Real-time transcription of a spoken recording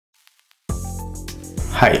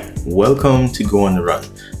Hi, welcome to Go on the Run.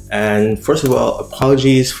 And first of all,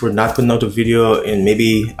 apologies for not putting out a video in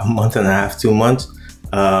maybe a month and a half, 2 months.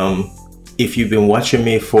 If you've been watching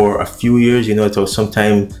me for a few years, you know that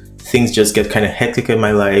sometimes things just get kind of hectic in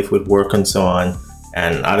my life with work and so on,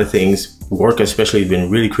 and other things. Work especially has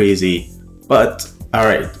been really crazy. But all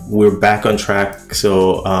right, we're back on track.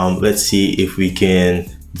 So let's see if we can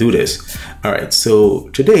do this. All right, so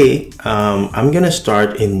today I'm gonna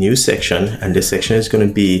start a new section, and this section is gonna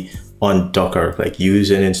be on Docker, like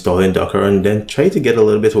using and installing Docker, and then try to get a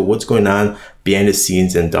little bit of what's going on behind the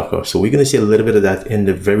scenes in Docker. So we're gonna see a little bit of that in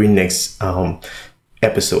the very next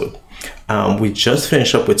episode. We just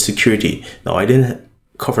finished up with security. Now, I didn't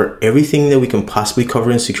cover everything that we can possibly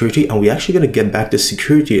cover in security, and we're actually going to get back to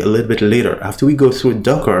security a little bit later. After we go through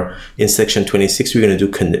Docker in section 26, we're going to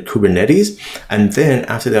do Kubernetes, and then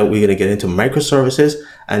after that we're going to get into microservices.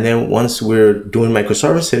 And then once we're doing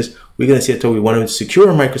microservices, we're going to see that we want to secure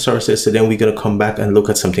microservices, so then we're going to come back and look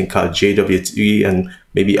at something called JWT and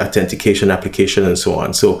maybe authentication application and so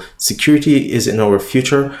on. So security is in our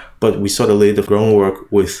future, but we sort of laid the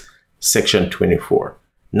groundwork with section 24.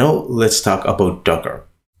 Now let's talk about Docker.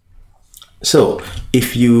 So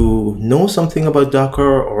if you know something about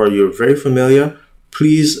Docker or you're very familiar,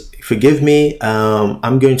 please forgive me.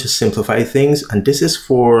 I'm going to simplify things, and this is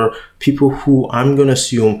for people who I'm going to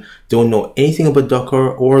assume don't know anything about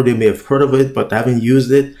Docker, or they may have heard of it but haven't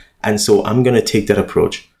used it. And so I'm going to take that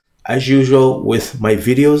approach. As usual with my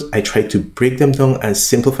videos, I try to break them down and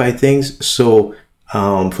simplify things. So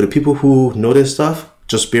for the people who know this stuff,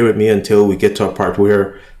 just bear with me until we get to a part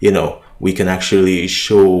where, you know, we can actually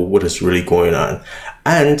show what is really going on.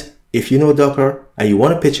 And if you know Docker and you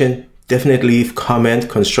want to pitch in, definitely leave comment,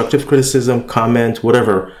 constructive criticism, comment,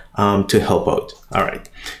 whatever, to help out. All right.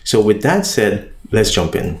 So with that said, let's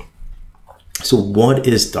jump in. So what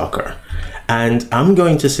is Docker? And I'm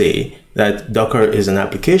going to say that Docker is an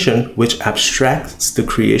application which abstracts the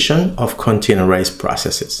creation of containerized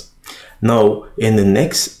processes. Now, in the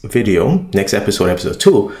next video, next episode, episode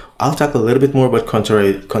 2, I'll talk a little bit more about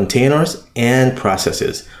containers and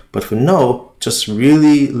processes. But for now, just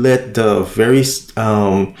really let the very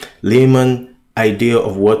layman idea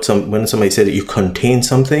of what when somebody said that you contain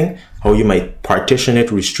something, how you might partition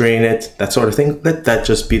it, restrain it, that sort of thing. Let that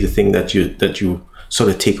just be the thing that you sort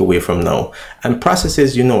of take away from now. And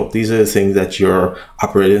processes, you know, these are the things that your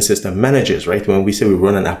operating system manages, right? When we say we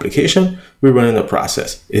run an application, we're running a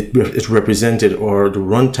process. It's represented, or the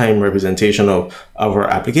runtime representation of our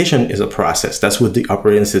application is a process. That's what the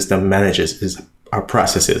operating system manages, is our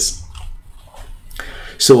processes.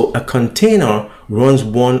 So a container runs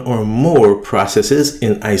one or more processes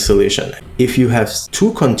in isolation. If you have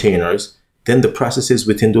 2 containers, then the processes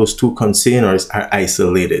within those 2 containers are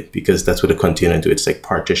isolated, because that's what a container do. It's like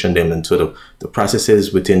partition them, and so the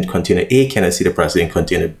processes within container A cannot see the process in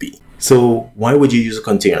container B. So why would you use a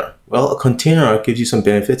container? Well, a container gives you some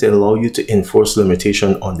benefits. It allows you to enforce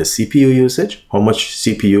limitation on the CPU usage, how much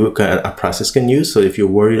CPU a process can use. So if you're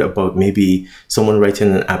worried about maybe someone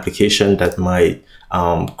writing an application that might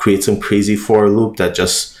create some crazy for loop that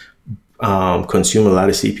just consume a lot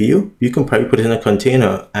of CPU, you can probably put it in a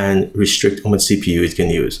container and restrict how much CPU it can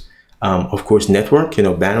use. Of course, network, you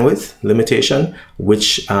know, bandwidth limitation,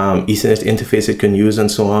 which Ethernet interface it can use, and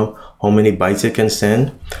so on, how many bytes it can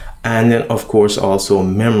send. And then, of course, also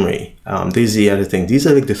memory. This is the other thing. These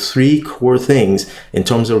are like the 3 core things in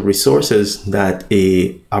terms of resources that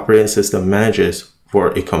a operating system manages for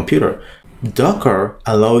a computer. Docker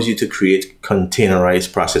allows you to create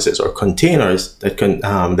containerized processes, or containers that can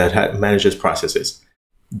manages processes.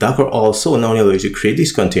 Docker also not only allows you to create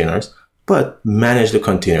these containers, but manage the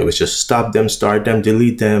container, which is stop them, start them,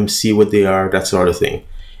 delete them, see what they are, that sort of thing.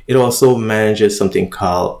 It also manages something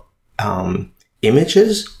called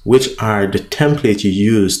images, which are the template you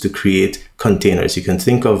use to create containers. You can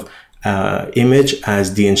think of image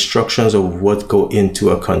as the instructions of what go into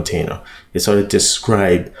a container. It sort of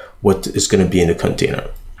describe what is going to be in the container.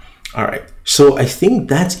 All right, so I think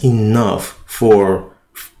that's enough from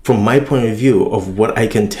my point of view of what I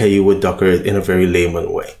can tell you with Docker in a very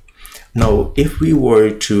layman way. Now, if we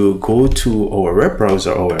were to go to our web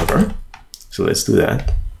browser, however, so let's do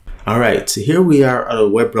that. All right, so here we are at a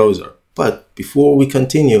web browser. But before we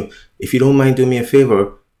continue, if you don't mind doing me a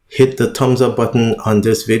favor, hit the thumbs up button on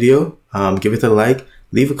this video, give it a like,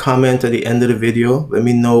 leave a comment at the end of the video. Let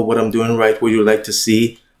me know what I'm doing right, what you'd like to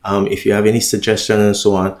see, if you have any suggestions and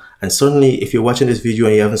so on. And certainly, if you're watching this video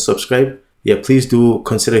and you haven't subscribed, yeah, please do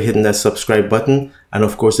consider hitting that subscribe button, and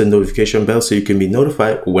of course the notification bell, so you can be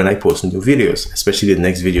notified when I post new videos, especially the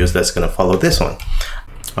next videos that's going to follow this one.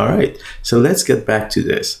 All right, so let's get back to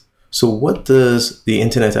this. So what does the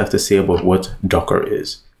internet have to say about what Docker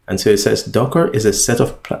is? And so it says Docker is a set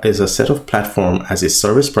of platform as a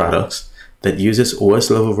service products that uses OS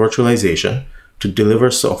level virtualization to deliver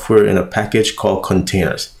software in a package called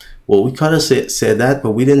containers. Well, we kind of said that,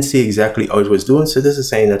 but we didn't see exactly how it was doing. So this is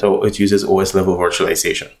saying that it uses OS level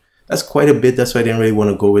virtualization. That's quite a bit. That's why I didn't really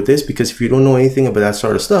want to go with this, because if you don't know anything about that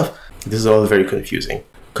sort of stuff, this is all very confusing.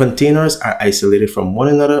 Containers are isolated from one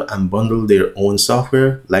another and bundle their own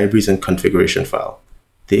software, libraries, and configuration file.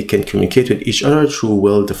 They can communicate with each other through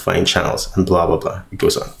well-defined channels and blah, blah, blah. It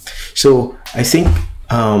goes on. So I think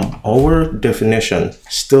our definition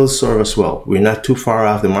still serves us well. We're not too far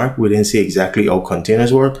off the mark. We didn't see exactly how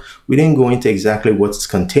containers work. We didn't go into exactly what's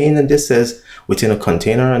contained, and this says within a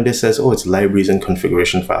container, and this says, oh, it's libraries and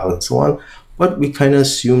configuration file and so on. But we kind of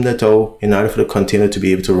assume that, oh, in order for the container to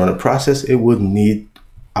be able to run a process, it would need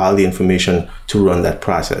all the information to run that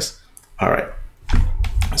process. All right.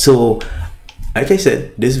 So like I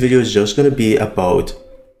said, this video is just going to be about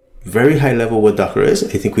very high level what Docker is.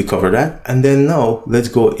 I think we covered that. And then now let's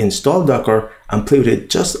go install Docker and play with it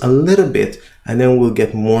just a little bit, and then we'll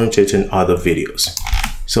get more into it in other videos.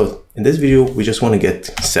 So in this video, we just want to get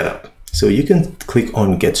set up. So you can click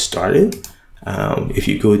on get started. If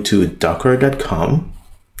you go to docker.com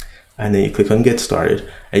and then you click on get started,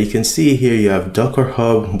 and you can see here you have Docker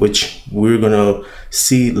Hub, which we're going to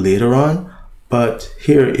see later on. But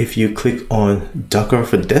here, if you click on Docker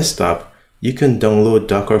for desktop, you can download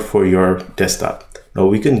Docker for your desktop. Now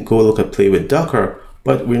we can go look at play with Docker,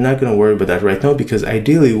 but we're not going to worry about that right now, because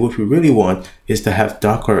ideally what we really want is to have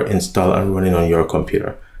Docker installed and running on your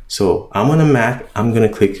computer. So I'm on a Mac. I'm going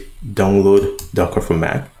to click download Docker for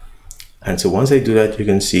Mac. And so once I do that, you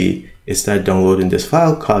can see it started downloading this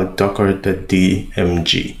file called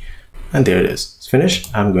docker.dmg. And there it is. It's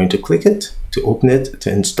finished. I'm going to click it to open it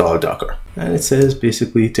to install Docker. And it says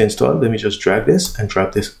basically to install. Let me just drag this and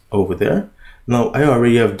drop this over there. Now I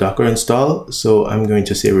already have Docker installed, so I'm going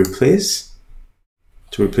to say replace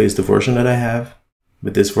to replace the version that I have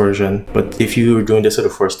with this version. But if you're doing this for the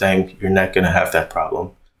first time, you're not going to have that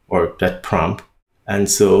problem or that prompt. And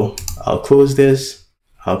so I'll close this.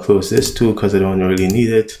 I'll close this too, because I don't really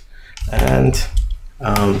need it. And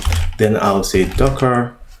then I'll say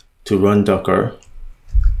Docker to run Docker,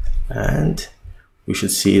 and we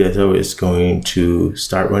should see that it's going to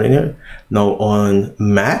start running it. Now on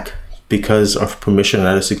Mac, because of permission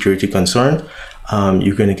and a security concern,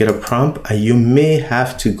 you're going to get a prompt, and you may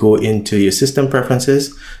have to go into your system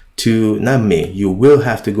preferences to, not may, you will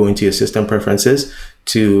have to go into your system preferences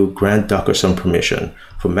to grant Docker some permission.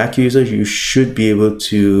 For Mac users, you should be able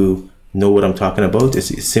to know what I'm talking about. It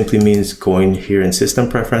simply means going here in system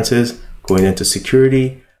preferences, going into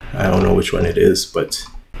security. I don't know which one it is, but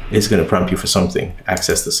it's going to prompt you for something,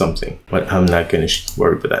 access to something, but I'm not going to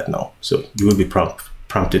worry about that now. So you will be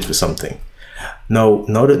prompted for something. Now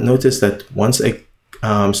notice that once I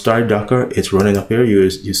start Docker, it's running up here. You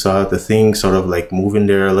saw the thing sort of like moving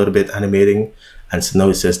there a little bit, animating. And so now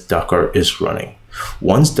it says Docker is running.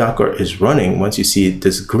 Once Docker is running, once you see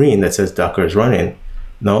this green that says Docker is running,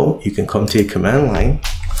 now you can come to your command line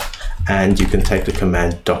and you can type the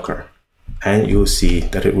command Docker, and you'll see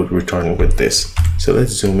that it will return with this. So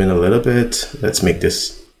let's zoom in a little bit. Let's make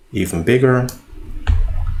this even bigger.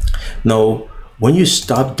 Now, when you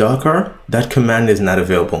stop Docker, that command is not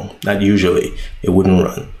available. Not usually, it wouldn't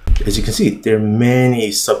run. As you can see, there are many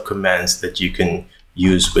subcommands that you can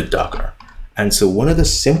use with Docker. And so one of the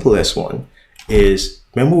simplest one is,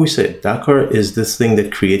 remember we said Docker is this thing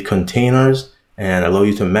that create containers and allow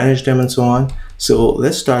you to manage them and so on. So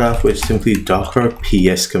let's start off with simply Docker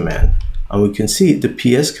ps command. And we can see the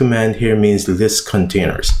ps command here means list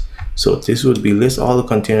containers. So this would be list all the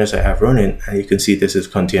containers I have running, and you can see this is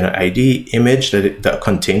container ID, image that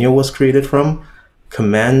container was created from,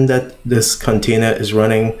 command that this container is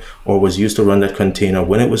running or was used to run that container,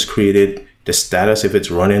 when it was created, the status, if it's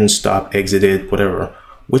running, stop, exited, whatever,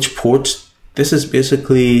 which ports. This is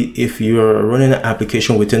basically if you're running an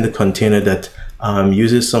application within the container that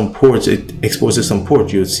uses some ports, it exposes some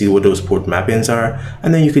ports, you'll see what those port mappings are,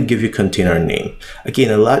 and then you could give your container a name.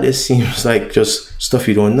 Again, a lot of this seems like just stuff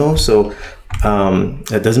you don't know, so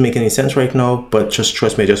that doesn't make any sense right now, but just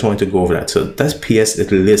trust me, I just wanted to go over that. So that's ps,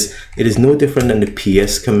 it lists. It is no different than the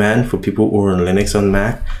ps command for people who are on Linux on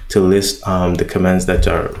Mac to list the commands that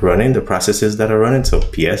are running, the processes that are running. So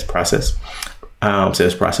ps process.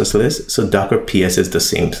 Says process list. So Docker ps is the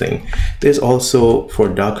same thing. There's also, for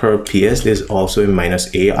Docker ps, there's also a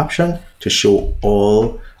 -a option to show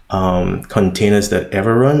all containers that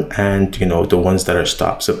ever run, and the ones that are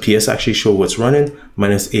stopped. So ps actually show what's running,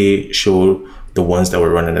 -a show the ones that were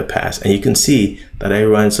run in the past. And you can see that I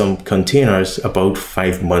ran some containers about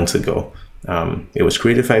 5 months ago. It was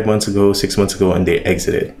created 5 months ago, 6 months ago, and they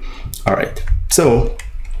exited. All right, so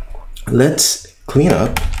let's clean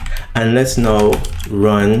up and let's now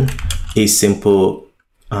run a simple,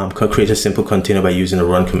 create a simple container by using a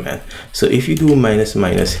run command. So if you do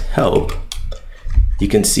 -help, you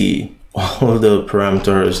can see all the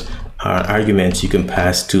parameters arguments you can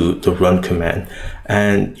pass to the run command.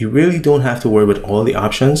 And you really don't have to worry about all the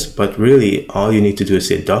options, but really all you need to do is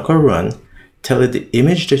say docker run, tell it the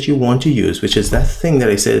image that you want to use, which is that thing that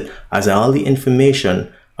I said has all the information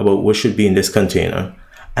about what should be in this container.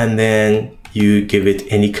 And then you give it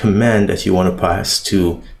any command that you want to pass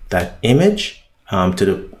to that image, to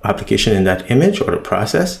the application in that image or the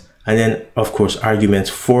process. And then of course arguments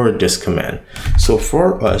for this command. So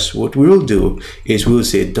for us, what we'll do is we'll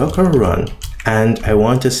say docker run, and I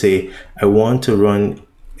want to say I want to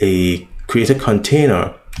create a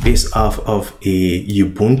container based off of a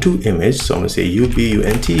Ubuntu image. So I'm gonna say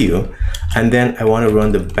ubuntu, and then I want to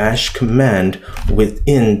run the bash command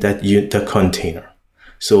within the container.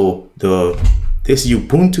 So this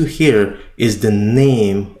Ubuntu here is the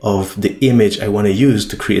name of the image I want to use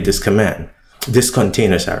to create this command. This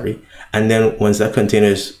container, sorry. And then once that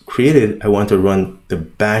container is created, I want to run the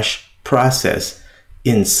bash process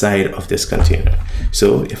inside of this container.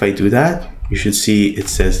 So if I do that, you should see it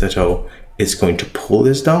says that it's going to pull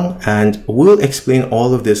this down, and we'll explain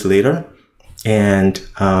all of this later. And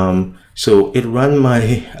so it ran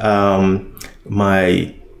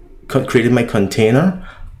created my container,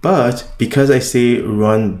 but because I say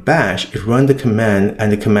run bash, it run the command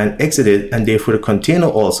and the command exited, and therefore the container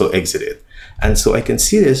also exited. And so I can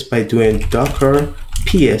see this by doing docker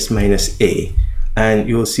ps -a, and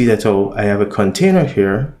you'll see that I have a container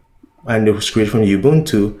here, and it was created from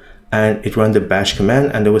Ubuntu, and it ran the bash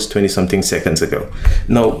command, and that was 20 something seconds ago.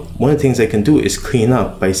 Now, one of the things I can do is clean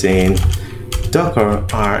up by saying docker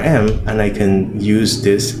rm, and I can use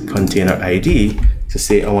this container ID to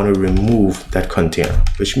say I want to remove that container,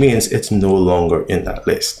 which means it's no longer in that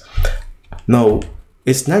list. Now,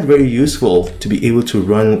 it's not very useful to be able to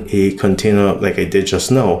run a container like I did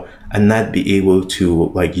just now and not be able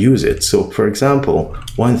to use it. So for example,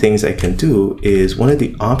 one of the things I can do is one of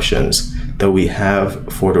the options that we have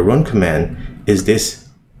for the run command is this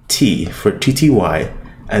T for TTY,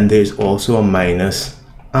 and there's also a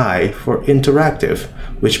 -I for interactive,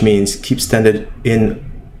 which means keep standard in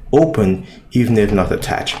open even if not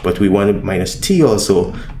attached, but we want a -T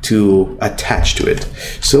also to attach to it.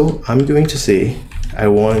 So I'm going to say I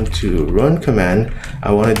want to run command,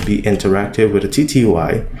 I want it to be interactive with a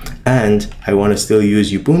TTY, and I want to still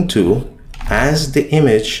use Ubuntu as the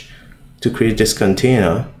image to create this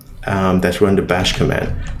container that run the bash command.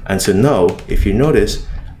 And so now, if you notice,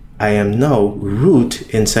 I am now root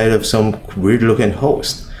inside of some weird looking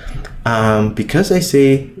host. Because I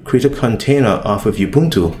say create a container off of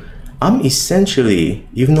Ubuntu, I'm essentially,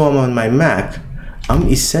 even though I'm on my Mac, I'm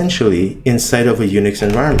essentially inside of a Unix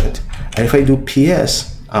environment. And if I do ps,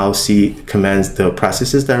 I'll see commands, the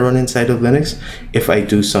processes that run inside of Linux. If I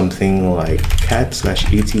do something like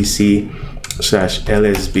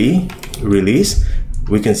cat/etc/lsb release,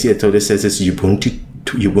 we can see that this says it's Ubuntu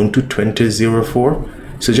 20.04.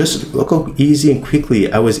 So just look how easy and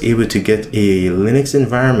quickly I was able to get a Linux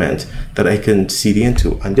environment that I can CD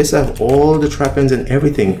into. And this have all the trappings and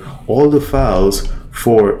everything, all the files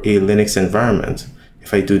for a Linux environment.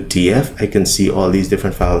 If I do df, I can see all these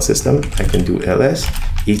different file systems. I can do ls,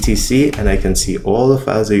 etc, and I can see all the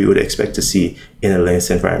files that you would expect to see in a Linux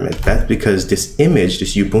environment. That's because this image,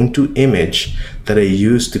 this Ubuntu image that I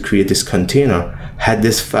used to create this container, had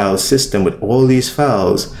this file system with all these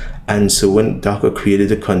files. And so when Docker created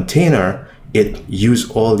the container, it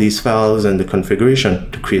used all these files and the configuration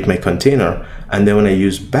to create my container. And then when I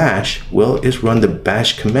use bash, well, it's run the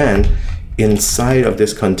bash command inside of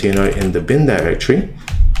this container in the bin directory.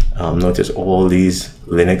 Notice all these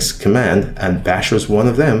Linux command, and bash was one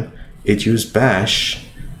of them. It used bash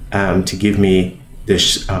to give me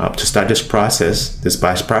this, to start this process, this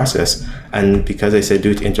bash process. And because I said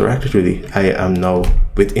do it interactively, I am now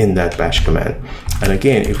within that bash command. And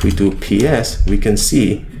again, if we do ps, we can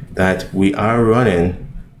see that we are running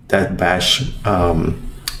that bash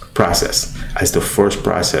process as the first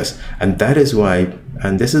process. And that is why,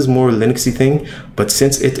 and this is more Linuxy thing, but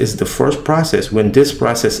since it is the first process, when this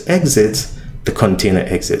process exits, the container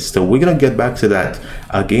exits. So we're gonna get back to that.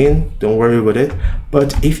 Again, don't worry about it.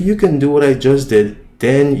 But if you can do what I just did,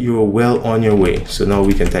 then you're well on your way. So now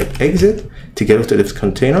we can type exit to get out of this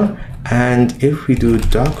container. And if we do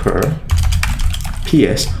docker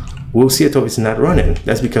ps, we'll see it it's not running.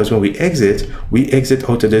 That's because when we exit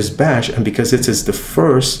out of this bash, and because it is the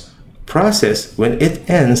first process, when it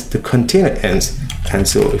ends, the container ends. And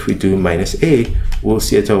so if we do -a, we'll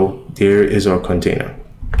see it there is our container.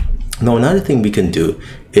 Now another thing we can do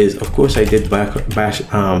is, of course, I did bash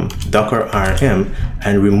docker rm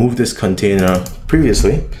and remove this container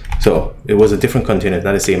previously. So it was a different container,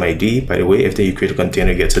 not the same ID. By the way, if you create a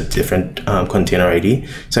container, it gets a different container ID.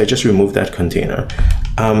 So I just removed that container.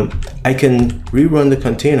 I can rerun the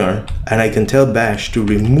container and I can tell bash to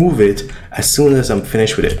remove it as soon as I'm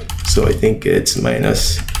finished with it. So I think it's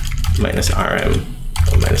minus rm,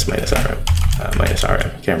 or minus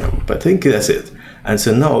rm, can't remember, but I think that's it. And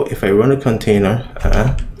so now if I run a container,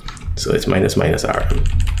 so it's minus rm,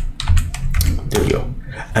 there we go.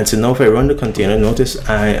 And so now if I run the container, notice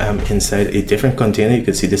I am inside a different container. You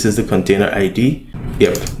can see this is the container ID.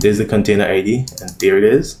 Yep, there's the container ID, and there it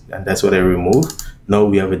is, and that's what I removed. Now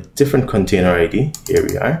we have a different container ID. Here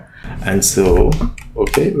we are. And so,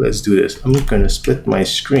 okay, let's do this. I'm going to split my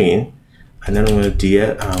screen, and then I'm going to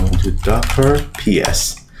do docker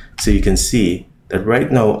ps. So you can see that right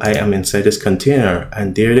now I am inside this container,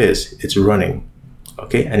 and there it is. It's running.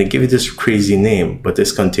 Okay, and it gave it this crazy name, but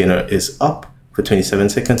this container is up for 27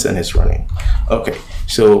 seconds and it's running. Okay,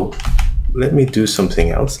 so let me do something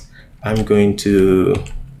else. I'm going to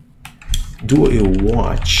do a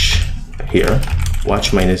watch here,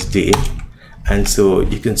 watch -d, and so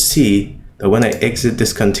you can see that when I exit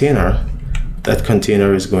this container, that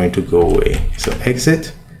container is going to go away. So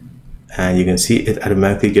exit, and you can see it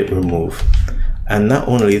automatically get removed. And not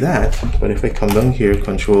only that, but if I come down here,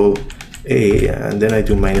 Control A, and then I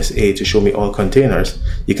do -a to show me all containers,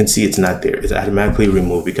 you can see it's not there. It's automatically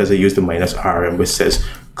removed because I used the -rm, which says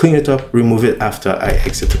clean it up, remove it after I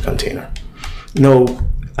exit the container. Now,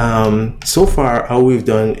 so far all we've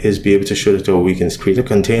done is be able to show that we can create a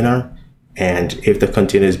container, and if the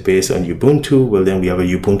container is based on Ubuntu, well then we have a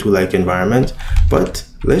Ubuntu-like environment. But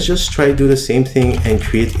let's just try to do the same thing and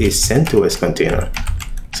create a CentOS container.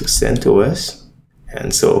 So CentOS,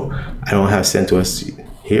 and so I don't have CentOS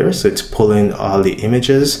here, so it's pulling all the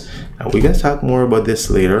images, and we're going to talk more about this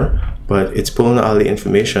later, but it's pulling all the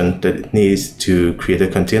information that it needs to create a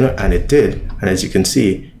container, and it did. And as you can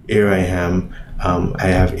see, here I am, I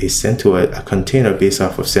have a CentOS, a container based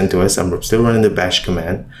off of CentOS. I'm still running the bash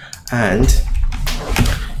command, and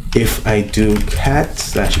if I do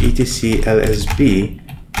cat/etc lsb,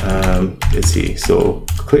 let's see, so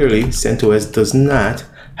clearly CentOS does not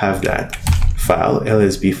have that file,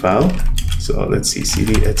 lsb file. So let's see,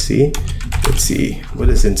 cd etc. Let's see what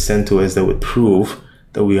is in CentOS that would prove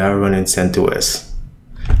that we are running CentOS.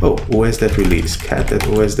 Oh, os.release,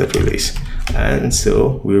 cat.os.release. And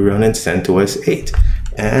so we're running CentOS 8.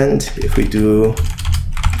 And if we do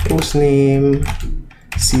hostname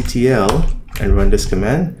ctl and run this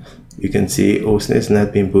command, you can see hostname is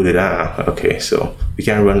not being booted. Okay, so we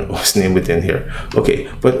can't run hostname within here. Okay,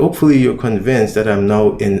 but hopefully you're convinced that I'm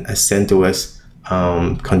now in a CentOS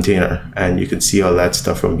container, and you can see all that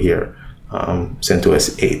stuff from here,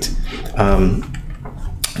 CentOS 8.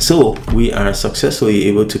 So we are successfully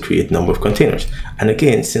able to create a number of containers. And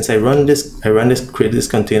again, since create this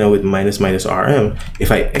container with -rm,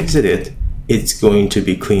 if I exit it, it's going to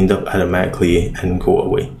be cleaned up automatically and go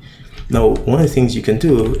away. Now, one of the things you can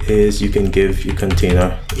do is you can give your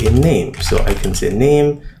container a name. So I can say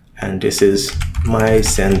name, and this is my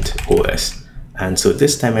CentOS. And so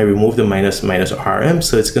this time I remove the -rm,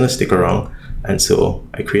 so it's going to stick around. And so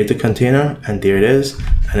I create the container, and there it is.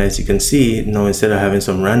 And as you can see, now instead of having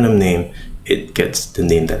some random name, it gets the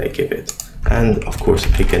name that I give it. And of course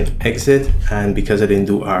I can exit, and because I didn't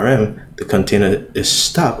do rm, the container is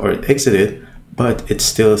stopped or exited, but it's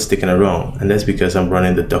still sticking around. And that's because I'm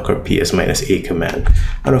running the docker ps -a command.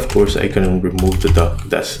 And of course I can remove the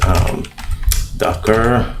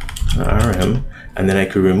docker rm, and then I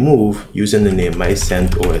could remove using the name my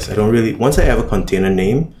CentOS. I don't really, once I have a container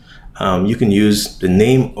name, you can use the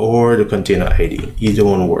name or the container ID. Either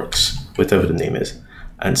one works, whatever the name is.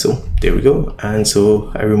 And so there we go. And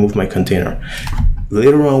so I remove my container.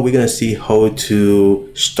 Later on, we're going to see how to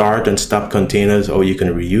start and stop containers, or you can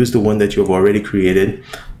reuse the one that you've already created.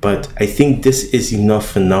 But I think this is enough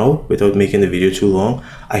for now without making the video too long.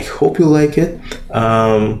 I hope you like it.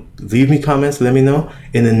 Leave me comments, let me know.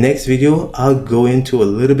 In the next video, I'll go into a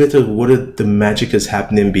little bit of what the magic is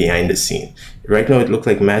happening behind the scene. Right now it looks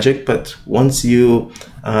like magic, but once you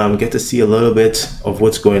get to see a little bit of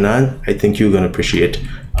what's going on, I think you're going to appreciate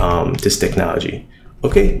this technology.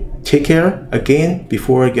 Okay, take care. Again,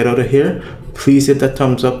 before I get out of here, please hit that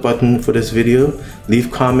thumbs up button for this video.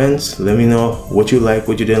 Leave comments. Let me know what you like,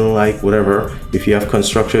 what you didn't like, whatever. If you have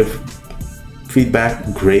constructive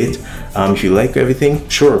feedback, great. If you like everything,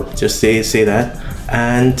 sure, just say that.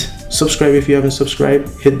 And subscribe if you haven't subscribed.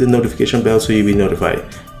 Hit the notification bell so you'll be notified.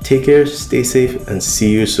 Take care, stay safe, and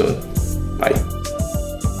see you soon. Bye.